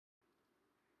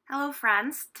Hello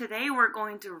friends, today we're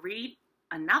going to read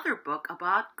another book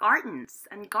about gardens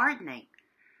and gardening.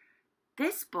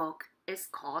 This book is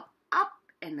called Up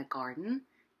in the Garden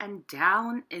and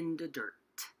Down in the Dirt.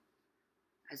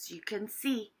 As you can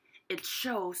see, it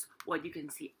shows what you can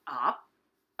see up,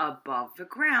 above the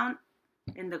ground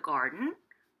in the garden,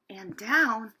 and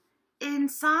down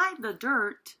inside the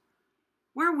dirt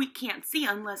where we can't see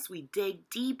unless we dig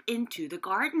deep into the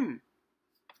garden.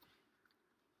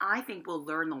 I think we'll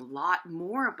learn a lot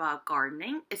more about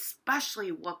gardening,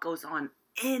 especially what goes on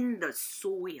in the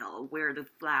soil where the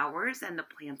flowers and the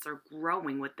plants are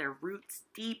growing with their roots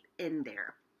deep in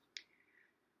there.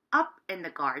 Up in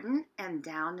the Garden and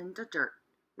Down in the Dirt,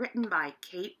 written by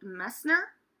Kate Messner,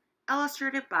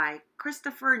 illustrated by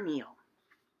Christopher Neal.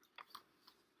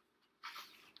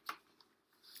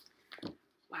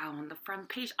 Wow, on the front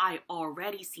page, I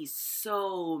already see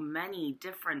so many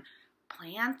different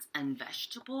plants and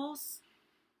vegetables.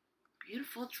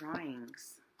 Beautiful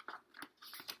drawings.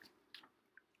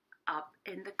 Up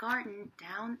in the garden,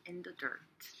 down in the dirt.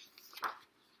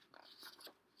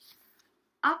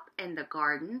 Up in the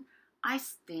garden, I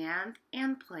stand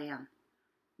and plan,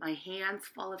 my hands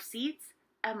full of seeds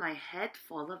and my head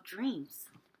full of dreams.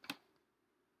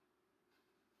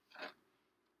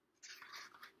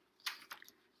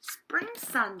 Spring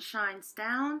sun shines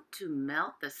down to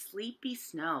melt the sleepy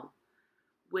snow.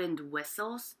 Wind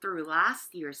whistles through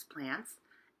last year's plants,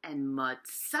 and mud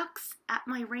sucks at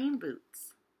my rain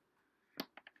boots.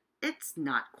 It's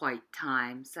not quite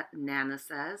time, Nana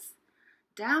says.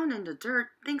 Down in the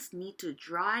dirt, things need to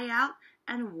dry out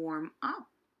and warm up.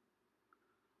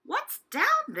 What's down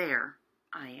there?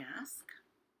 I ask.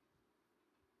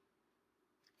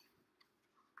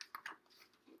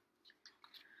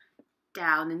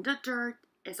 Down in the dirt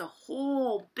is a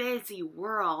whole busy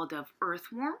world of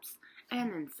earthworms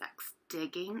and insects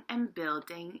digging and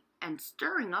building and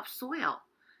stirring up soil.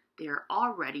 They're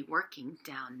already working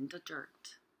down in the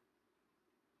dirt.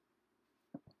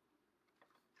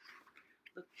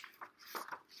 Look.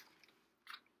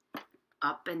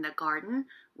 Up in the garden,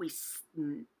 we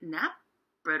snap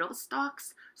brittle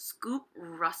stalks, scoop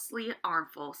rustly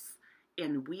armfuls,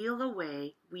 and wheel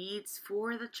away weeds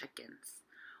for the chickens.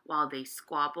 While they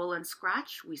squabble and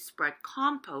scratch, we spread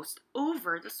compost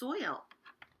over the soil.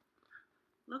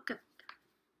 Look at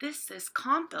this is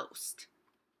compost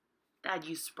that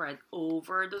you spread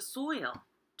over the soil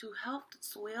to help the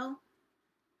soil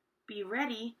be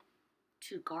ready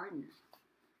to garden.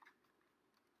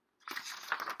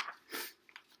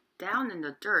 Down in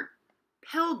the dirt,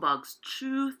 pill bugs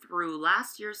chew through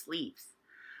last year's leaves.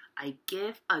 I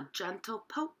give a gentle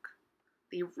poke.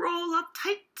 They roll up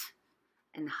tight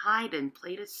and hide in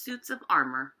plated suits of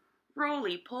armor,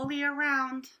 roly-poly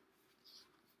around.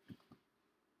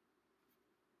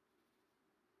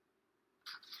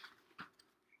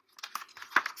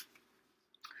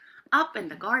 Up in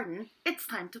the garden, it's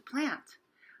time to plant.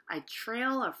 I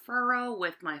trail a furrow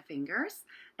with my fingers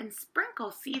and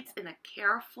sprinkle seeds in a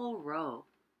careful row.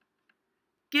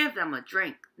 Give them a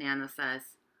drink, Nana says.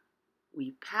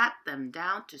 We pat them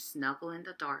down to snuggle in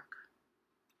the dark.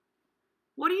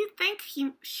 What do you think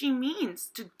she means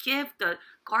to give the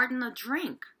garden a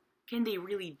drink? Can they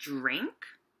really drink?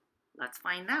 Let's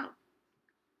find out.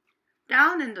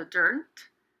 Down in the dirt,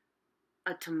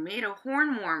 a tomato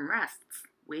hornworm rests,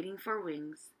 waiting for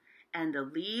wings, and the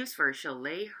leaves where she'll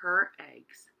lay her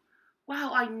eggs.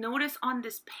 Wow, I noticed on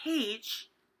this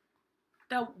page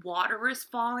that water is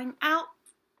falling out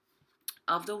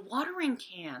of the watering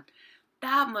can.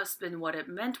 That must have been what it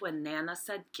meant when Nana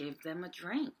said give them a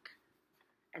drink.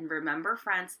 And remember,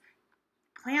 friends,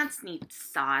 plants need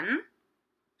sun,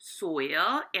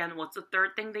 soil, and what's the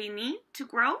third thing they need to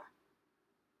grow?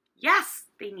 Yes,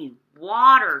 they need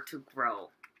water to grow.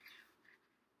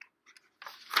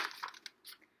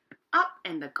 Up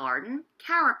in the garden,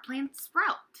 carrot plants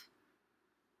sprout.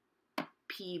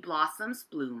 Pea blossoms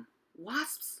bloom.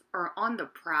 Wasps are on the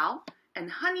prowl,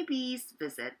 and honeybees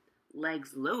visit,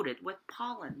 legs loaded with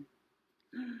pollen.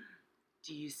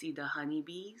 Do you see the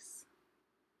honeybees?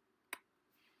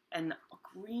 And the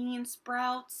green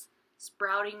sprouts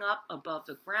sprouting up above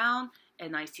the ground,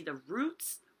 and I see the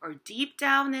roots are deep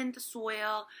down in the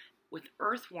soil with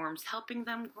earthworms helping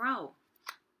them grow.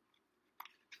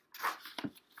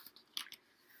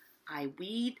 I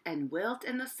weed and wilt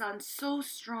in the sun so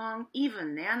strong,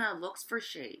 even Nana looks for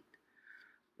shade.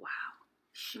 Wow,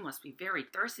 she must be very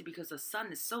thirsty because the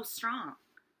sun is so strong.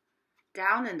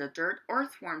 Down in the dirt,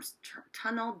 earthworms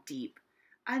tunnel deep.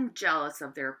 I'm jealous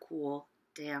of their cool,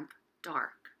 damp,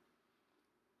 dark.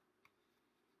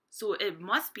 So it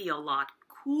must be a lot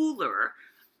cooler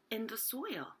in the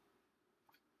soil.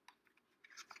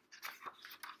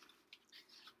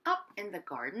 Up in the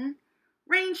garden,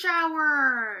 rain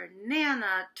shower!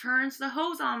 Nana turns the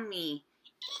hose on me.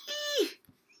 Eee!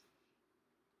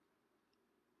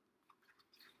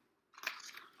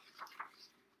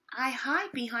 I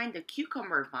hide behind the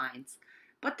cucumber vines,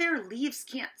 but their leaves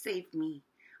can't save me.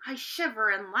 I shiver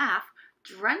and laugh,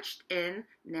 drenched in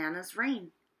Nana's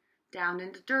rain. Down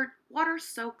in the dirt, water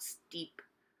soaks deep.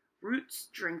 Roots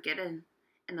drink it in,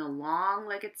 and a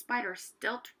long-legged spider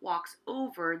stilt walks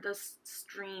over the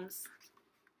streams.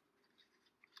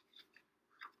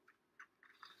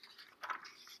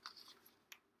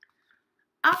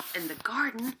 Up in the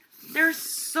garden, there's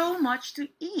so much to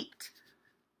eat.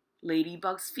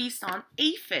 Ladybugs feast on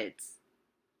aphids.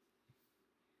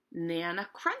 Nana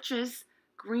crunches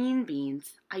green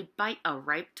beans. I bite a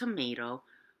ripe tomato,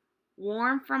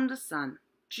 warm from the sun.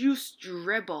 Juice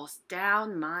dribbles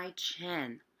down my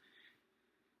chin.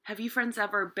 Have you friends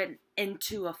ever been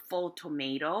into a full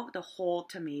tomato, the whole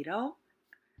tomato?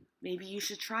 Maybe you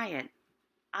should try it.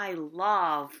 I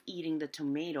love eating the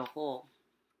tomato whole.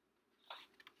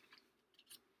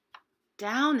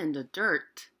 Down in the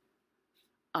dirt,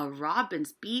 a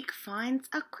robin's beak finds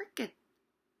a cricket,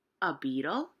 a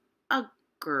beetle, a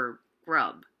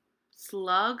grub.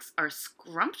 Slugs are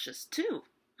scrumptious too.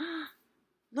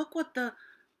 Look what the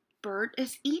bird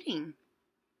is eating.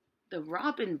 The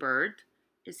robin bird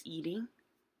is eating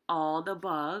all the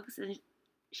bugs, and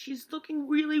she's looking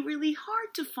really, really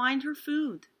hard to find her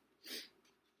food.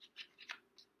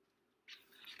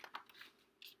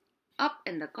 Up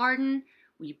in the garden,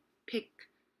 we pick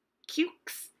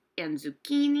cukes and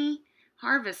zucchini,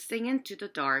 harvesting into the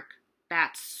dark.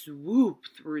 Bats swoop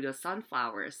through the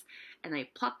sunflowers, and I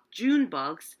pluck June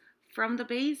bugs from the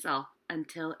basil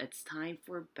until it's time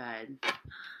for bed.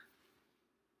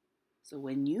 So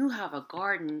when you have a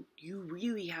garden, you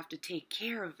really have to take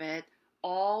care of it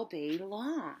all day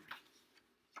long.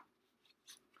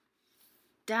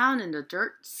 Down in the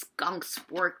dirt, skunks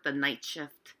work the night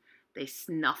shift. They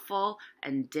snuffle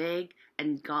and dig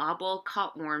and gobble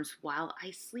cutworms while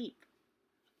I sleep.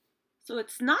 So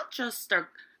it's not just the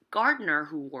gardener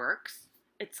who works,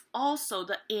 it's also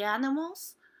the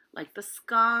animals like the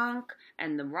skunk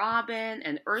and the robin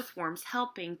and earthworms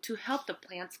helping to help the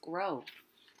plants grow.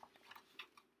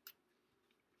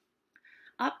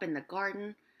 Up in the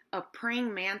garden, a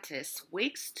praying mantis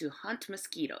wakes to hunt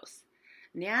mosquitoes.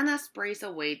 Nana sprays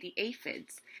away the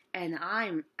aphids, and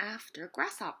I'm after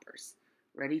grasshoppers,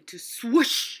 ready to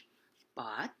swoosh.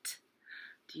 But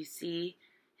do you see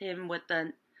him with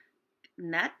the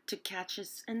net to catch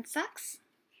his insects?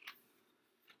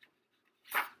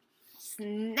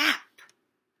 Snap!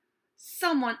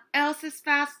 Someone else is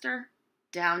faster.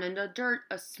 Down in the dirt,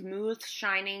 a smooth,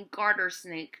 shining garter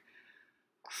snake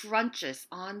crunches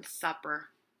on supper.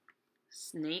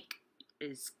 Snake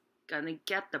is gonna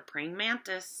get the praying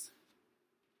mantis.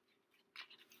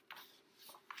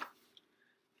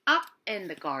 Up in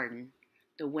the garden,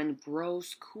 the wind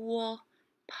grows cool,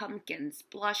 pumpkins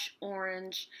blush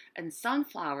orange, and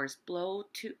sunflowers bow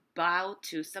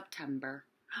to September.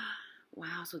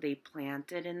 Wow, so they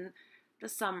planted in the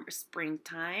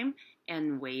springtime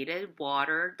and waited,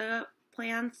 watered the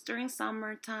plants during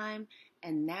summertime,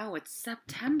 and now it's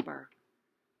September.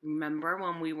 Remember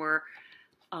when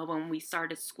we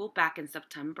started school back in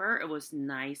September, it was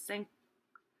nice and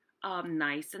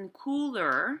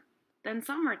cooler than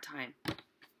summertime.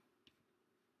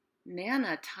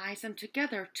 Nana ties them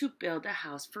together to build a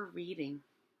house for reading.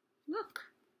 Look.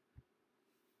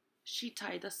 She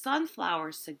tied the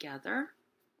sunflowers together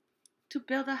to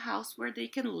build a house where they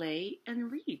can lay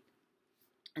and read.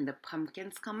 And the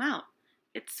pumpkins come out.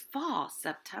 It's fall.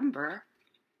 September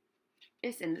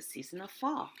is in the season of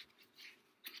fall.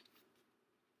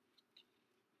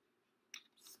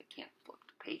 I can't flip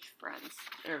the page, friends.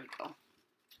 There we go.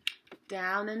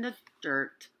 Down in the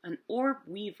dirt, an orb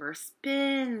weaver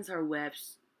spins her web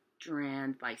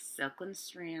strand by silken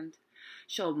strand.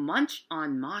 She'll munch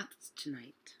on moths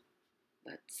tonight.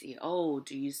 Let's see. Oh,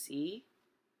 do you see?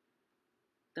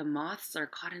 The moths are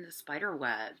caught in the spider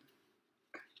web.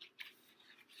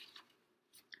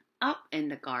 Up in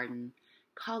the garden,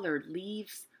 colored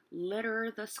leaves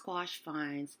litter the squash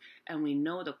vines, and we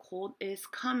know the cold is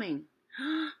coming.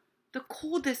 The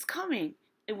cold is coming.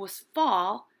 It was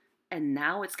fall, and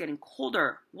now it's getting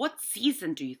colder. What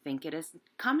season do you think it is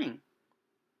coming?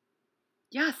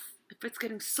 Yes, if it's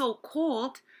getting so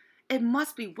cold, it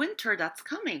must be winter that's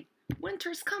coming.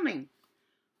 Winter's coming.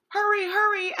 Hurry,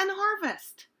 hurry, and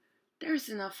harvest. There's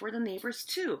enough for the neighbors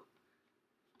too.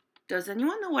 Does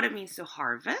anyone know what it means to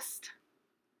harvest?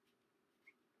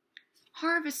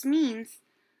 Harvest means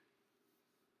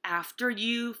After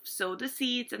you've sowed the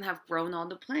seeds and have grown all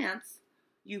the plants,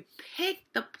 you pick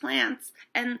the plants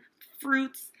and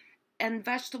fruits and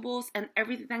vegetables and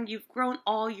everything you've grown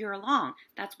all year long.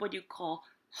 That's what you call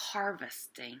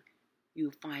harvesting.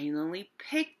 You finally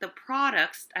pick the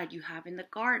products that you have in the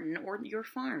garden or your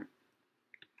farm.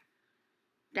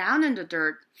 Down in the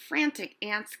dirt, frantic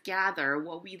ants gather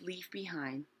what we leave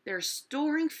behind. They're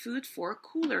storing food for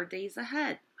cooler days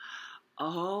ahead.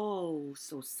 Oh,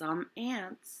 so some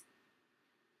ants,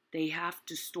 they have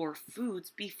to store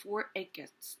foods before it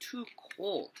gets too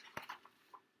cold.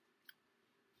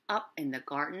 Up in the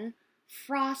garden,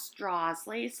 frost draws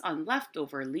lace on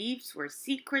leftover leaves where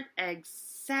secret egg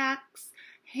sacs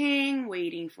hang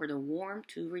waiting for the warmth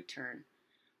to return.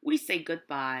 We say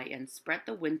goodbye and spread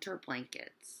the winter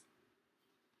blankets.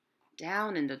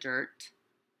 Down in the dirt,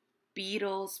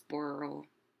 beetles burrow,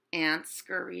 ants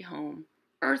scurry home,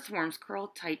 earthworms curl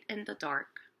tight in the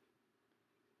dark.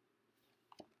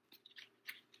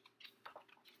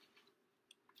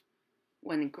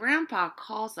 When Grandpa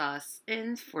calls us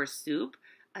in for soup,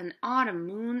 an autumn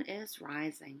moon is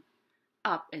rising.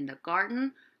 Up in the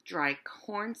garden, dry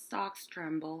corn stalks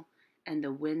tremble, and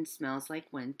the wind smells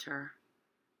like winter.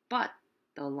 But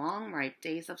the long, ripe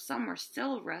days of summer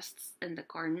still rests in the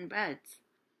garden beds.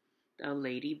 The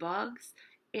ladybugs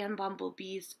and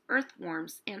bumblebees,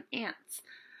 earthworms and ants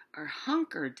are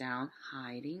hunkered down,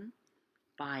 hiding,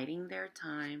 biding their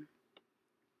time.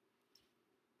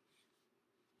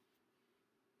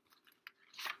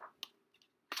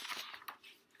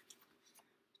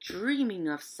 Dreaming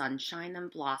of sunshine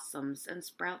and blossoms and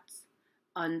sprouts,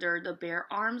 under the bare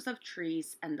arms of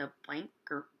trees and the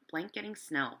blanketing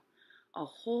snow, a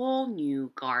whole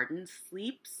new garden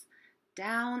sleeps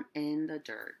down in the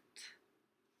dirt.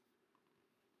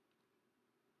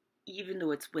 Even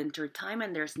though it's winter time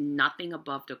and there's nothing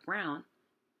above the ground,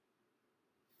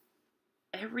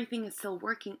 everything is still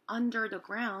working under the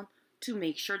ground to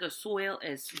make sure the soil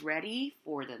is ready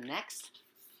for the next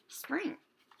spring.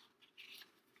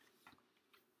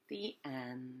 The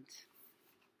end.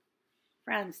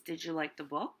 Friends, did you like the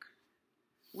book?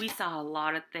 We saw a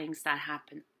lot of things that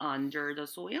happen under the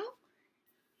soil,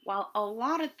 while a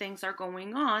lot of things are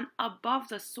going on above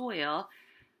the soil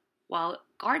while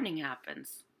gardening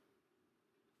happens.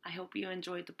 I hope you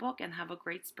enjoyed the book and have a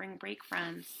great spring break,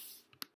 friends.